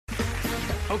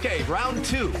Okay, round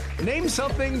two. Name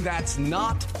something that's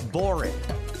not boring.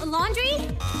 A laundry?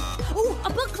 Ooh, a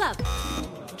book club.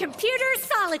 Computer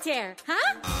solitaire,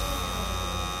 huh?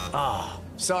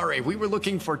 Sorry, we were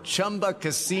looking for Chumba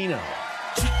Casino.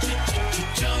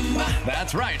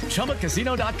 That's right.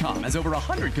 ChumbaCasino.com has over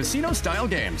 100 casino-style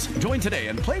games. Join today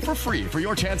and play for free for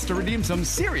your chance to redeem some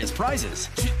serious prizes.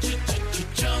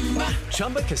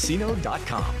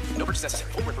 ChumbaCasino.com. No purchase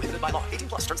necessary. Void where prohibited by law. 18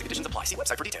 plus. Terms and conditions apply. See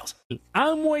website for details.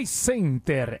 Amway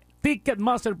Center.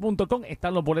 Ticketmaster.com.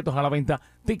 Están los boletos a la venta.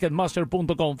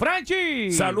 Ticketmaster.com.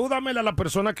 ¡Franchi! Salúdame a la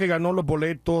persona que ganó los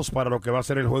boletos para lo que va a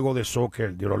ser el juego de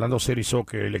soccer, de Orlando City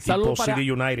Soccer, el equipo City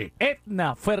United.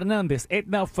 Edna Fernández.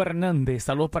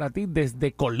 Saludos para ti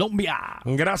desde Colombia.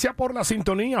 Gracias por la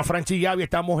sintonía, Franchi y Gaby.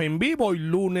 Estamos en vivo hoy,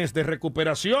 lunes de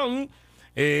recuperación.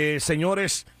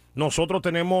 Señores, nosotros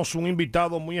tenemos un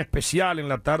invitado muy especial en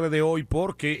la tarde de hoy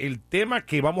porque el tema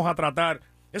que vamos a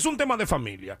tratar es un tema de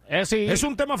familia. Sí. Es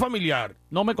un tema familiar.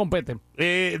 No me compete.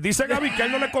 Dice Gaby que a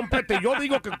él no le compete. Yo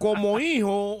digo que como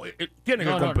hijo tiene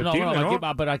que competir, ¿no?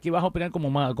 Pero aquí vas a opinar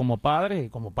como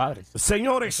padres.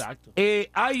 Señores, exacto.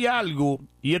 Hay algo,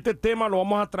 y este tema lo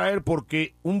vamos a traer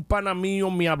porque un pana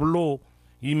mío me habló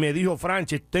y me dijo,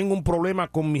 Franchi, tengo un problema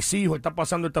con mis hijos, está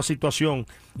pasando esta situación.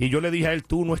 Y yo le dije a él,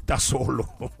 tú no estás solo.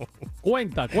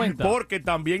 Cuenta. Porque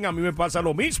también a mí me pasa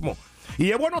lo mismo.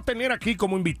 Y es bueno tener aquí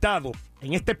como invitado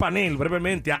en este panel,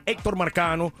 brevemente, a Héctor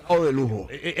Marcano. De lujo.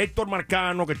 Héctor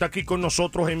Marcano, que está aquí con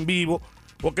nosotros en vivo.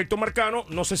 Porque Héctor Marcano,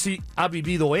 no sé si ha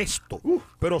vivido esto,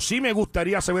 pero sí me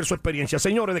gustaría saber su experiencia.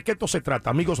 Señores, ¿de qué esto se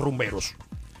trata, amigos rumberos?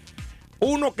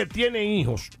 Uno que tiene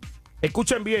hijos,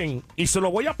 escuchen bien, y se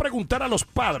lo voy a preguntar a los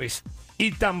padres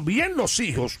y también los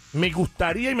hijos. Me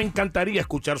gustaría y me encantaría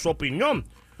escuchar su opinión,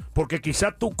 porque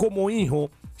quizás tú como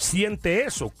hijo siente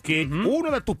eso, que uno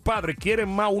de tus padres quiere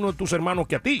más a uno de tus hermanos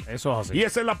que a ti. Eso es así. Y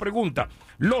esa es la pregunta.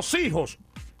 ¿Los hijos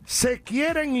se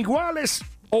quieren iguales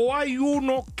o hay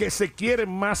uno que se quiere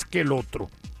más que el otro?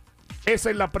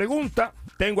 Esa es la pregunta.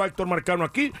 Tengo a Héctor Marcano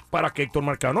aquí para que Héctor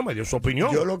Marcano me dé su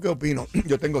opinión. Yo lo que opino,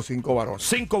 yo tengo 5 varones.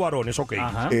 5 varones, ok.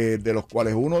 De los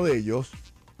cuales uno de ellos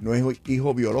no es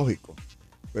hijo biológico,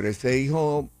 pero ese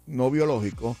hijo no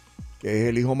biológico, que es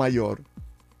el hijo mayor,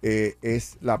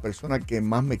 es la persona que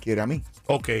más me quiere a mí.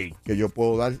 Ok. Que yo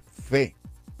puedo dar fe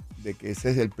de que ese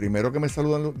es el primero que me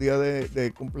saluda en los días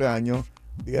de cumpleaños,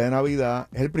 día de Navidad,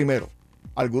 es el primero.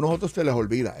 A algunos otros se les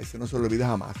olvida, ese no se le olvida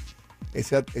jamás.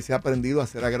 Ese ha aprendido a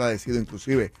ser agradecido,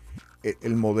 inclusive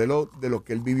el modelo de lo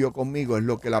que él vivió conmigo es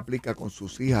lo que él aplica con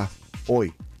sus hijas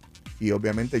hoy. Y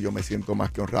obviamente yo me siento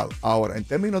más que honrado. Ahora, en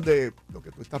términos de lo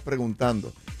que tú estás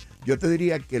preguntando, yo te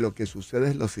diría que lo que sucede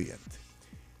es lo siguiente.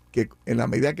 Que en la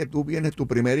medida que tú vienes tu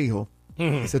primer hijo,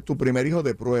 ese es tu primer hijo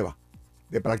de prueba,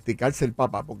 de practicar ser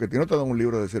papá, porque tú no te dan un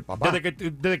libro de ser papá.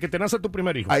 Desde que te nace tu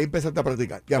primer hijo. Ahí empezaste a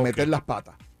practicar y a meter las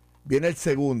patas. Viene el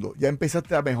segundo, ya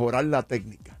empezaste a mejorar la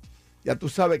técnica. Ya tú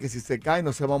sabes que si se cae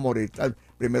no se va a morir.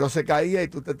 Primero se caía y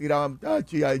tú te tirabas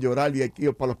a llorar y hay que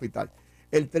ir para el hospital.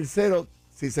 El tercero,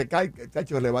 si se cae,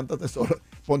 chacho, levántate solo,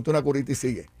 ponte una curita y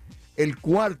sigue. El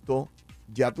cuarto,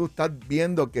 ya tú estás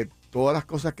viendo que todas las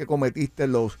cosas que cometiste,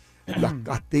 los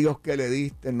castigos que le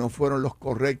diste no fueron los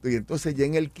correctos. Y entonces ya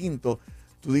en el quinto,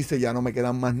 tú dices, ya no me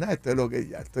quedan más nada, esto es lo que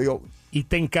ya estoy. Y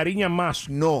te encariñas más.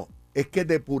 No, es que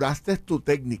depuraste tu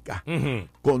técnica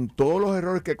con todos los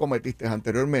errores que cometiste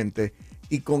anteriormente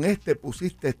y con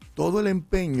pusiste todo el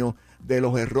empeño de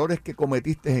los errores que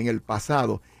cometiste en el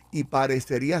pasado y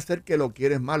parecería ser que lo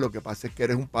quieres más. Lo que pasa es que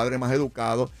eres un padre más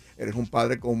educado, eres un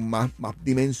padre con más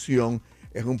dimensión,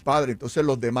 es un padre. Entonces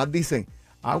los demás dicen,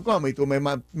 a mí tú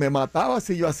me matabas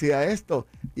si yo hacía esto,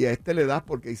 y a este le das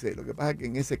porque dice, lo que pasa es que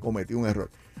en ese cometí un error.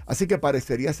 Así que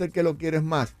parecería ser que lo quieres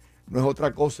más. No es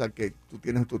otra cosa que tú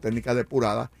tienes tu técnica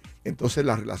depurada, entonces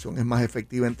la relación es más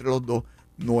efectiva entre los dos,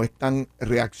 no es tan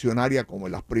reaccionaria como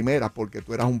en las primeras, porque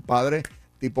tú eras un padre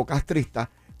tipo castrista.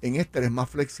 En este eres más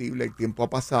flexible, el tiempo ha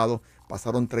pasado,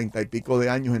 pasaron 30 y pico de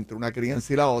años entre una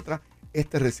crianza y la otra,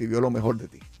 recibió lo mejor de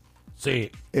ti.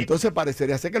 Sí. Entonces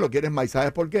parecería ser que lo quieres más. ¿Y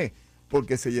sabes por qué?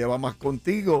 Porque se lleva más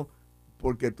contigo,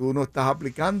 porque tú no estás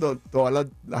aplicando todas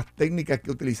las técnicas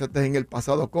que utilizaste en el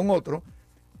pasado con otro.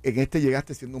 En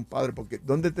llegaste siendo un padre, porque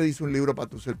 ¿dónde te dice un libro para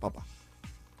tú ser papá?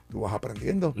 Tú vas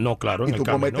aprendiendo. No, claro. Y tú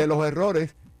cometes los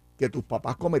errores que tus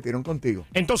papás cometieron contigo.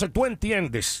 Entonces tú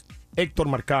entiendes, Héctor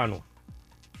Marcano,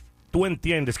 tú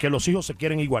entiendes que los hijos se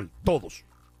quieren igual, todos.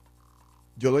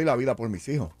 Yo doy la vida por mis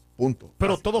hijos, punto.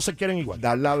 Pero todos se quieren igual.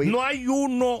 Dar la vida. No hay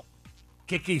uno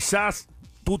que quizás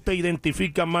tú te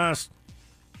identificas más,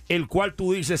 el cual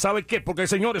tú dices, ¿sabes qué? Porque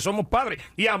señores, somos padres.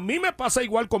 Y a mí me pasa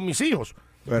igual con mis hijos.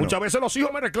 Bueno. Muchas veces los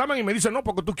hijos me reclaman y me dicen, no,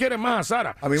 porque tú quieres más a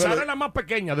Sara. Sara es la más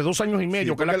pequeña, de 2 años y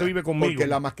medio, que es la que vive conmigo. Porque es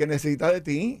la más que necesita de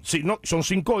ti. Sí, no, son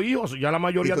 5 hijos, ya la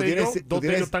mayoría de ellos, 2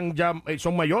 de ellos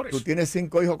son mayores. ¿Tú tienes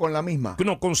 5 hijos con la misma?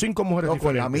 No, con 5 mujeres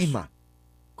diferentes. Con la misma.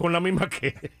 ¿Con la misma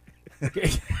qué?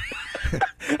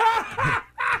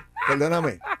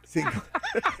 Perdóname. 5.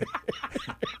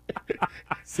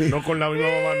 Sí. No con la misma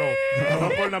mamá, no. No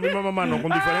con la misma mamá, no,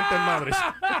 con diferentes madres.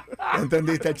 No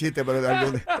entendiste el chiste, pero de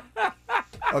algún...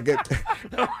 Okay.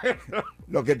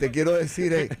 Lo que te quiero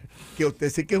decir es que usted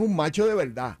sí que es un macho de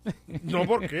verdad. No,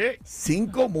 ¿por qué?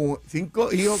 5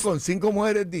 hijos con 5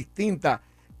 mujeres distintas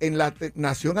en la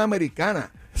nación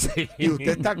americana. Sí. Y usted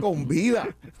está con vida.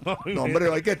 No, hombre,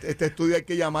 este estudio hay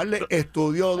que llamarle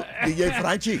Estudio DJ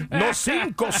Franchi. No,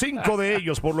 5 de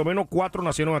ellos, por lo menos 4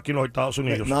 nacieron aquí en los Estados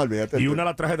Unidos. No, olvídate. Y una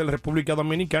la traje de la República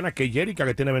Dominicana, que es Jerica,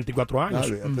 que tiene 24 años.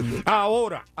 No,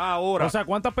 Ahora. O sea,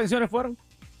 ¿cuántas pensiones fueron?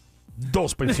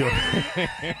 2 pensiones.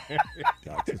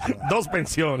 2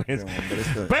 pensiones.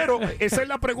 Pero esa es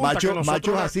la pregunta que nosotros...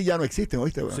 Machos así ya no existen,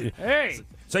 ¿oíste? Sí. ¡Ey!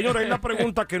 Señores, es la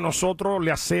pregunta que nosotros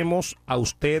le hacemos a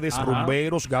ustedes,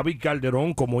 rumberos. Gaby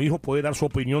Calderón, como hijo, puede dar su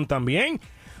opinión también.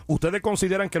 ¿Ustedes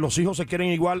consideran que los hijos se quieren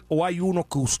igual o hay uno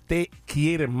que usted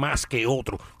quiere más que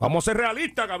otro? Vamos a ser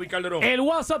realistas, Gaby Calderón. El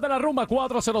WhatsApp de la rumba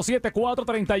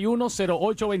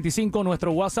 407-431-0825.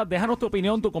 Nuestro WhatsApp. Déjanos tu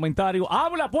opinión, tu comentario.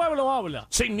 Habla, pueblo, habla.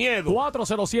 Sin miedo.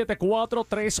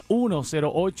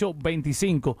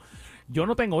 407-431-0825. Yo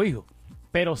no tengo hijos,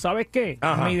 pero ¿sabes qué?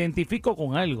 Ajá. Me identifico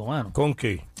con algo, mano. ¿Con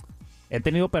qué? He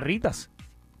tenido perritas.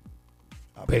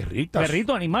 Perritas.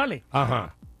 Perritos, animales.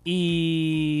 Ajá.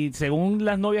 Y según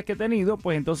las novias que he tenido,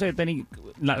 pues entonces da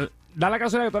la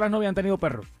casualidad que todas las novias han tenido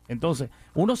perros. Entonces,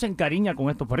 uno se encariña con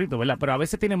estos perritos, ¿verdad? Pero a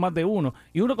veces tienen más de uno.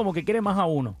 Y uno como que quiere más a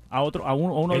uno, a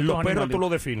uno de En estos los perros animales. tú lo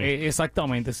defines.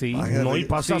 Exactamente, sí. No, y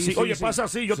pasa así. Sí, Oye, sí. pasa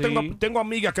así. Yo Sí. tengo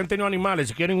amigas que han tenido animales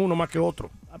y quieren uno más que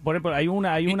otro. Por ejemplo, hay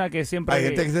una que siempre... Hay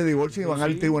gente que se divorcia y van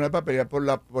al tribunal para pelear por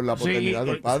la paternidad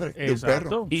del padre, de un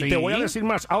perro. Y Sí. te voy a decir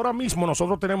más. Ahora mismo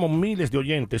nosotros tenemos miles de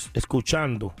oyentes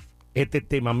escuchando este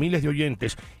tema, miles de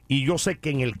oyentes, y yo sé que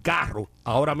en el carro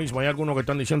ahora mismo hay algunos que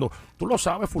están diciendo, tú lo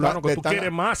sabes, fulano, que tú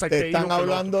quieres más a te este hijo están que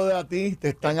hablando de a ti, te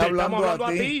están hablando a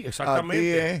ti,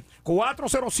 exactamente.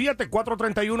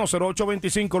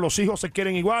 407-431-0825. Los hijos se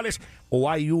quieren iguales o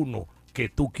hay uno que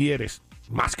tú quieres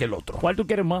más que el otro. ¿Cuál tú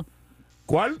quieres más?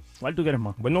 ¿Cuál? ¿Cuál tú quieres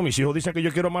más? Bueno, mis hijos dicen que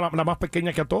yo quiero más la más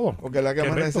pequeña que a todos. porque es la que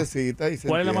más resto? necesita y se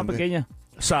 ¿Cuál es la más entiende. pequeña?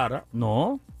 Sara.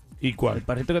 No, ¿Y el cuál?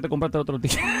 perrito que te compraste el otro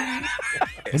día.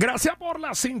 Gracias por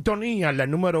la sintonía, la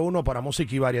número 1 para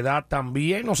música y variedad.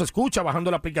 También nos escucha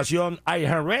bajando la aplicación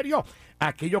iHeartRadio,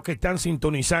 aquellos que están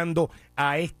sintonizando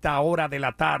a esta hora de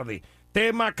la tarde.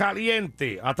 Tema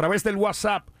caliente a través del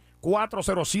WhatsApp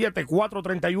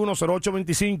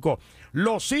 407-431-0825.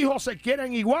 ¿Los hijos se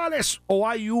quieren iguales o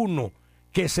hay uno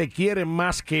que se quiere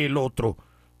más que el otro?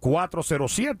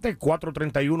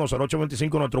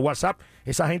 407-431-0825, nuestro WhatsApp.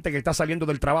 Esa gente que está saliendo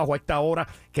del trabajo a esta hora,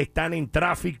 que están en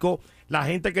tráfico, la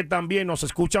gente que también nos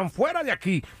escuchan fuera de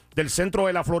aquí, del centro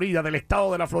de la Florida, del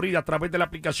estado de la Florida, a través de la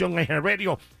aplicación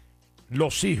iHeartRadio.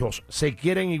 ¿Los hijos se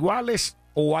quieren iguales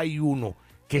o hay uno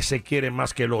que se quiere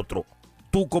más que el otro?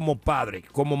 Tú como padre,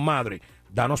 como madre,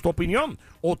 danos tu opinión.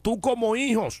 O tú como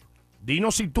hijos,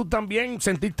 dinos si tú también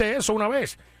sentiste eso una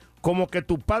vez. Como que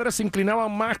tus padres se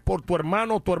inclinaban más por tu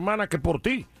hermano o tu hermana que por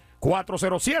ti.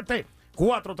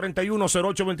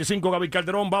 407-431-0825, Gaby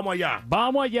Calderón, vamos allá.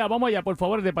 Vamos allá, por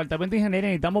favor, el departamento de ingeniería,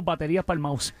 necesitamos baterías para el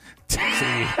mouse. Sí.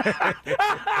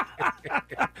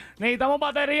 Necesitamos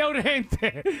batería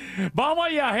urgente. Vamos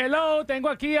allá, hello, tengo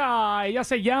aquí ella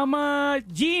se llama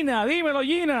Gina, dímelo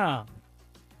Gina.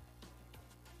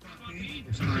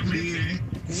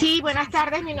 Sí, buenas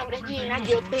tardes, mi nombre es Gina.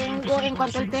 En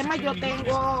cuanto al tema, yo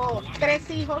tengo 3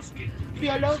 hijos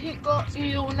biológicos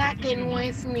y una que no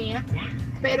es mía,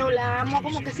 pero la amo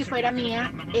como que si fuera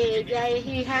mía. Ella es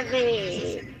hija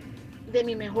de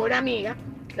mi mejor amiga.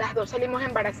 Las dos salimos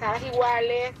embarazadas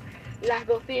iguales, las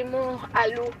dos dimos a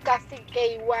luz casi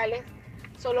que iguales,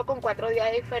 solo con 4 días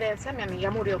de diferencia. Mi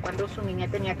amiga murió cuando su niña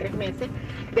tenía 3 meses.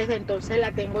 Desde entonces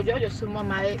la tengo yo soy su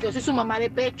mamá de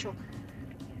pecho.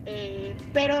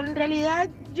 Pero en realidad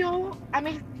yo a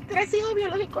mis 3 hijos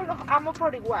biológicos los amo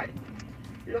por igual.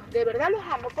 De verdad los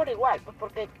amo por igual, pues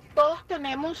porque todos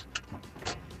tenemos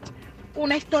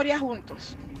una historia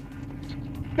juntos.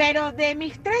 Pero de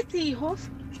mis 3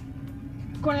 hijos,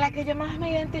 con la que yo más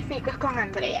me identifico es con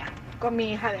Andrea, con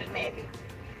mi hija del medio,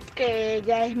 que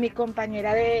ella es mi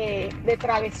compañera de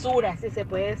travesuras, si se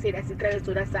puede decir así,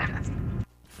 travesuras sanas.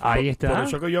 Ahí está. Por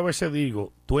eso que yo a veces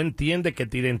digo, tú entiendes que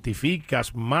te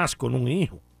identificas más con un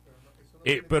hijo.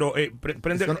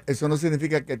 Prende. Eso no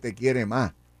significa que te quiere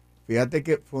más. Fíjate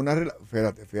que fue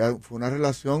una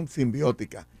relación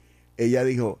simbiótica. Ella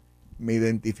dijo, me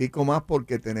identifico más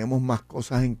porque tenemos más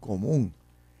cosas en común.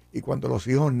 Y cuando los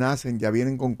hijos nacen ya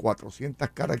vienen con 400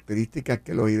 características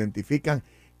que los identifican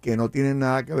que no tienen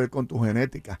nada que ver con tu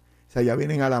genética. O sea, ya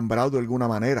vienen alambrados de alguna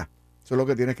manera. Eso es lo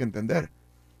que tienes que entender.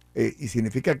 Y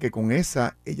significa que con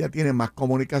esa ella tiene más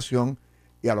comunicación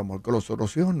y a lo mejor con los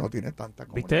otros hijos no tiene tanta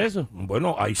comunicación. ¿Viste eso?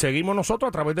 Bueno, ahí seguimos nosotros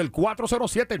a través del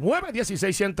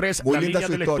 407-916-103, la línea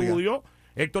del estudio.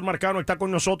 Héctor Marcano está con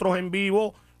nosotros en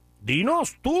vivo.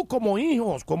 Dinos tú como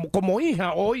hijos, como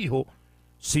hija o hijo,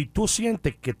 si tú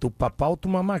sientes que tu papá o tu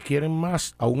mamá quieren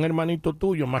más a un hermanito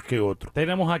tuyo más que otro.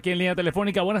 Tenemos aquí en línea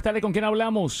telefónica. Buenas tardes, ¿con quién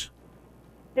hablamos?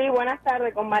 Sí, buenas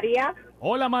tardes, con María.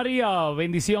 Hola María,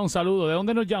 bendición, saludo. ¿De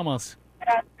dónde nos llamas?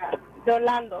 Gracias. De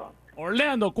Orlando.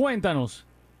 Orlando, cuéntanos.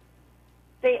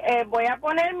 Sí, voy a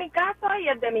poner mi caso y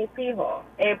el de mis hijos.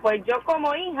 Pues yo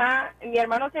como hija, mi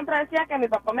hermano siempre decía que mi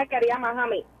papá me quería más a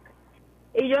mí.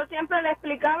 Y yo siempre le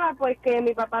explicaba pues que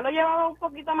mi papá lo llevaba un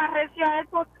poquito más recio a él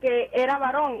porque era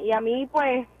varón y a mí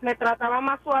pues me trataba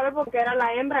más suave porque era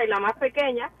la hembra y la más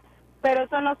pequeña, pero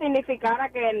eso no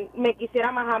significara que me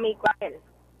quisiera más a mí que a él.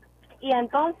 Y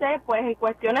entonces pues en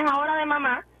cuestiones ahora de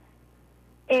mamá,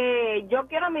 yo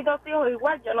quiero a mis dos hijos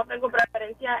igual, yo no tengo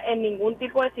preferencia en ningún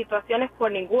tipo de situaciones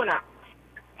por ninguna.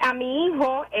 A mi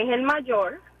hijo es el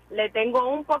mayor, le tengo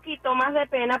un poquito más de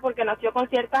pena porque nació con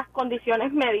ciertas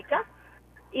condiciones médicas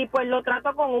y pues lo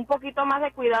trato con un poquito más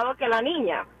de cuidado que la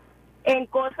niña. En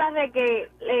cosas de que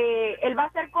él va a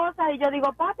hacer cosas y yo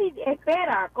digo, papi,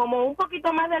 espera, como un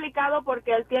poquito más delicado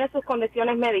porque él tiene sus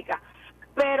condiciones médicas.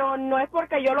 Pero no es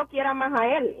porque yo lo quiera más a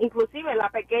él, inclusive la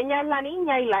pequeña es la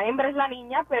niña y la hembra es la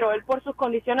niña, pero él por sus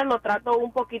condiciones lo trato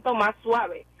un poquito más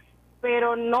suave.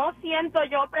 Pero no siento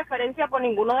yo preferencia por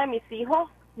ninguno de mis hijos,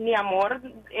 ni amor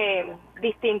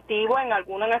distintivo en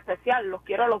alguno en especial, los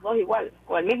quiero a los dos igual,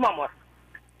 con el mismo amor.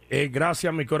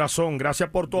 Gracias, mi corazón, gracias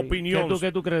por tu opinión.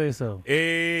 ¿Qué tú crees de eso?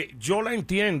 Yo la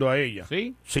entiendo a ella.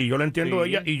 ¿Sí? Sí, yo la entiendo a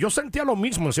ella y yo sentía lo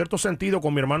mismo en cierto sentido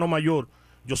con mi hermano mayor.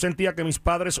 Yo sentía que mis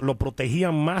padres lo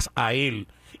protegían más a él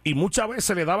y muchas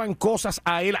veces le daban cosas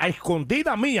a él a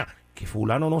escondida mía, que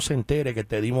fulano no se entere que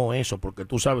te dimos eso, porque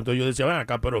tú sabes. Entonces yo decía, ven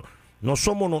acá, pero no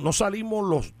salimos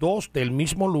los dos del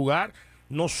mismo lugar,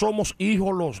 no somos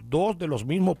hijos los dos de los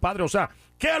mismos padres. O sea,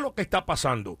 ¿qué es lo que está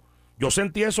pasando? Yo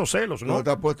sentí esos celos, ¿no? ¿No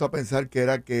te has puesto a pensar que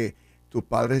era que tus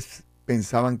padres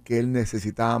pensaban que él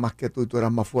necesitaba más que tú y tú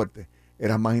eras más fuerte,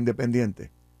 eras más independiente?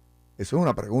 Eso es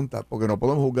una pregunta, porque no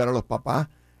podemos juzgar a los papás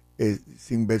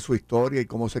sin ver su historia y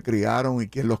cómo se criaron y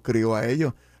quién los crió a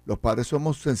ellos. Los padres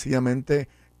somos sencillamente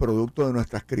producto de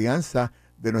nuestras crianzas,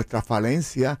 de nuestras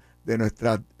falencias, de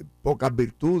nuestras pocas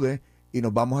virtudes y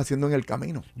nos vamos haciendo en el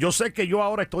camino. Yo sé que yo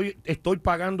ahora estoy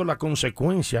pagando la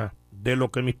consecuencia de lo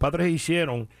que mis padres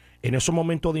hicieron en esos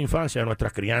momentos de infancia de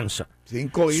nuestra crianza.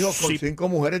 5 hijos con 5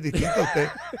 mujeres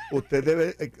distintas.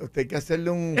 Usted hay que hacerle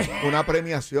una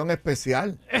premiación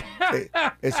especial.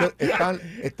 Eso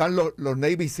están los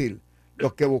Navy SEAL,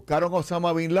 los que buscaron a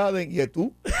Osama Bin Laden y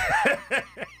tú.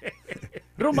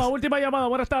 Rumba, última llamada.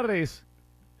 Buenas tardes.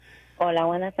 Hola,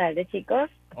 buenas tardes, chicos.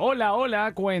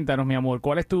 Hola. Cuéntanos, mi amor.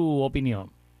 ¿Cuál es tu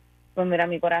opinión? Pues mira,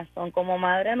 mi corazón, como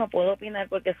madre no puedo opinar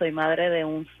porque soy madre de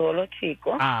un solo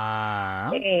chico.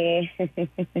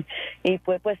 Y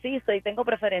pues sí, tengo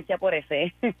preferencia por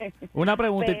ese. Una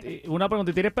pregunta,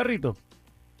 ¿tienes perrito?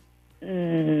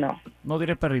 No. No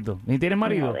tienes perrito. ¿Ni tienes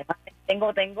marido?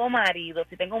 No, tengo marido,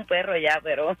 sí tengo un perro ya,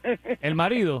 pero... ¿El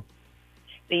marido?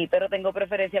 Sí, pero tengo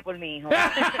preferencia por mi hijo.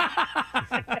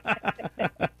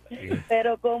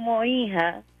 Pero como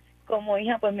hija,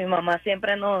 pues mi mamá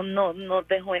siempre nos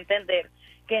dejó entender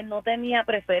que no tenía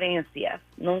preferencias,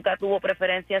 nunca tuvo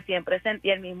preferencias, siempre sentí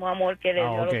el mismo amor que le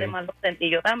dio a los demás, lo sentí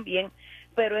yo también,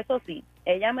 pero eso sí,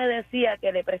 ella me decía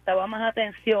que le prestaba más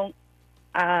atención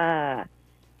a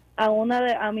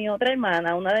mi otra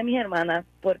hermana, a una de mis hermanas,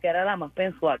 porque era la más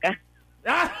pensuaca.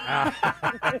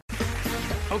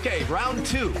 Okay, round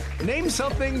 2. Name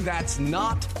something that's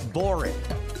not boring.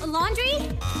 A laundry?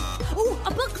 Ooh,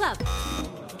 a book club.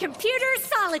 Computer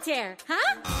solitaire,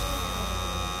 huh?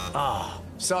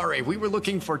 Sorry, we were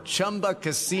looking for Chumba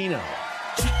Casino.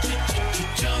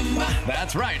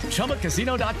 That's right.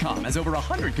 ChumbaCasino.com has over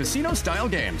 100 casino-style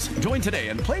games. Join today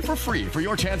and play for free for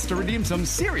your chance to redeem some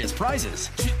serious prizes.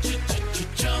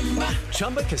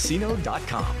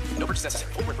 ChumbaCasino.com. No purchase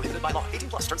necessary. Void where prohibited by law.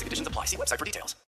 18+ terms and conditions apply. See website for details.